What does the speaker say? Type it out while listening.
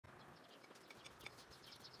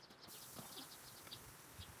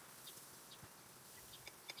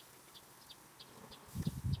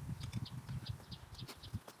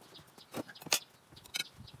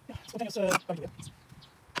think it's okay.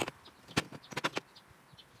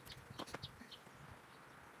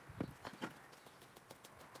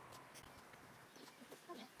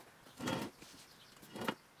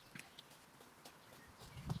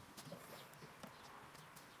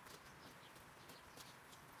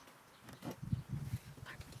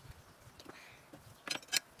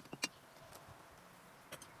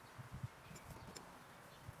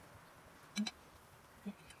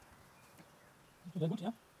 Wieder gut,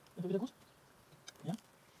 ja? Wieder gut? Ja?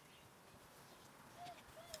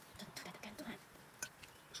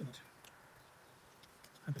 Schon gut.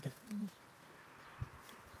 Ein Paket.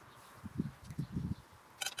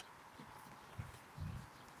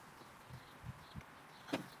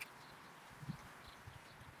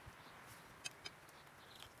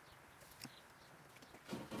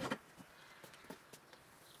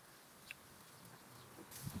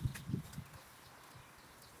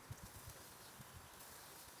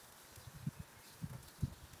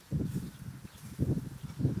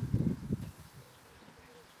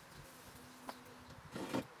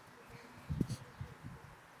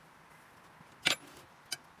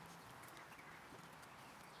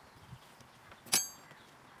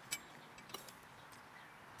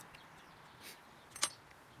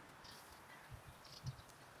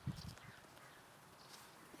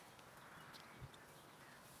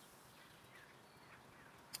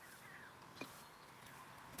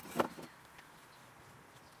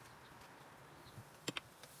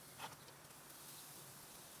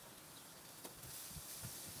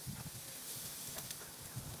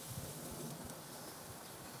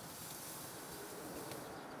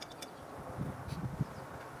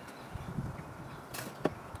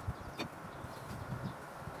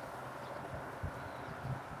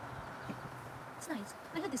 It's nice.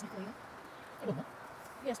 I had this before, yeah? I don't know.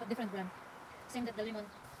 Yes, but different brand. Same that the lemon.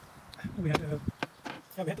 We had,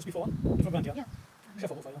 yeah, we had this before. Different brand, yeah. Yeah.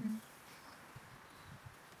 Schäferhofer, yeah.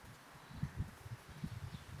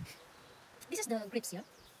 This is the grapes, yeah?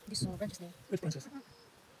 This branches there. Which branches?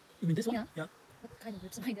 You mean this one? Yeah. Yeah. What kind of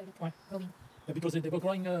grapes are there? Why? Growing Yeah, because they were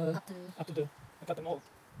growing up to. up to the. I cut them all.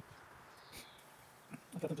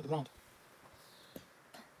 I cut them to the ground.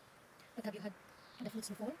 But have you had the fruits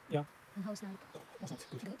before? Yeah. And how's now? That's not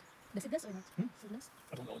good. Good. The seedless or not? Hmm? Seedless?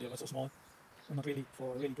 I don't know. They were so small. They're not really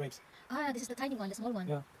for really grapes. Ah, this is the tiny one, the small one.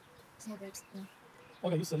 Yeah. Small grapes. Yeah.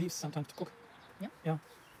 Or I use the leaves sometimes to cook. Yeah? Yeah.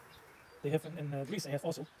 They have in Greece. They have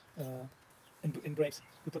also in grapes.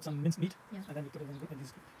 You put some minced meat, Yeah. and then you put it in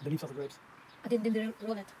the leaves of the grapes. Then they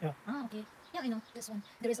roll it. Yeah. Ah, okay. Yeah, I know this one.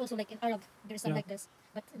 There is also like in Arab, there is some Yeah. like this.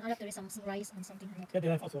 But in Arab there is some rice and something like Yeah, they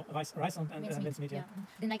have also rice and minced meat. Yeah.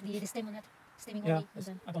 Then like the stem on it, stemming Yeah. only. And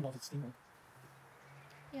then, I don't know if it's steam or.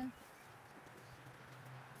 yeah.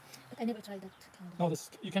 But I never tried that kind of. No,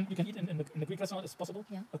 this you can eat in the Greek restaurant. It's possible.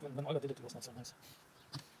 Yeah. But when Olga did it, it was not so nice.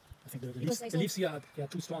 I think the Because leaves, I the leaves here are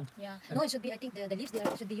too strong. Yeah. No, it should be. I think the leaves they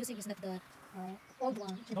should be using is not the old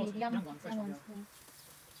one. It should No, be the young young one, fresh young one, ones. Yeah.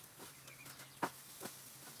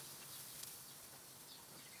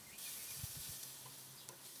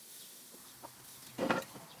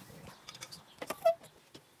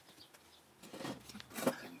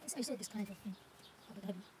 Yes, I saw this kind of thing, but I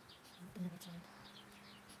haven't never tried.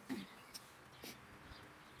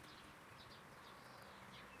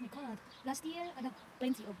 Oh my God! Last year I had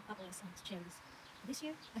plenty of apples and cherries. This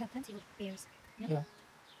year I have plenty of pears. Yeah. Yeah.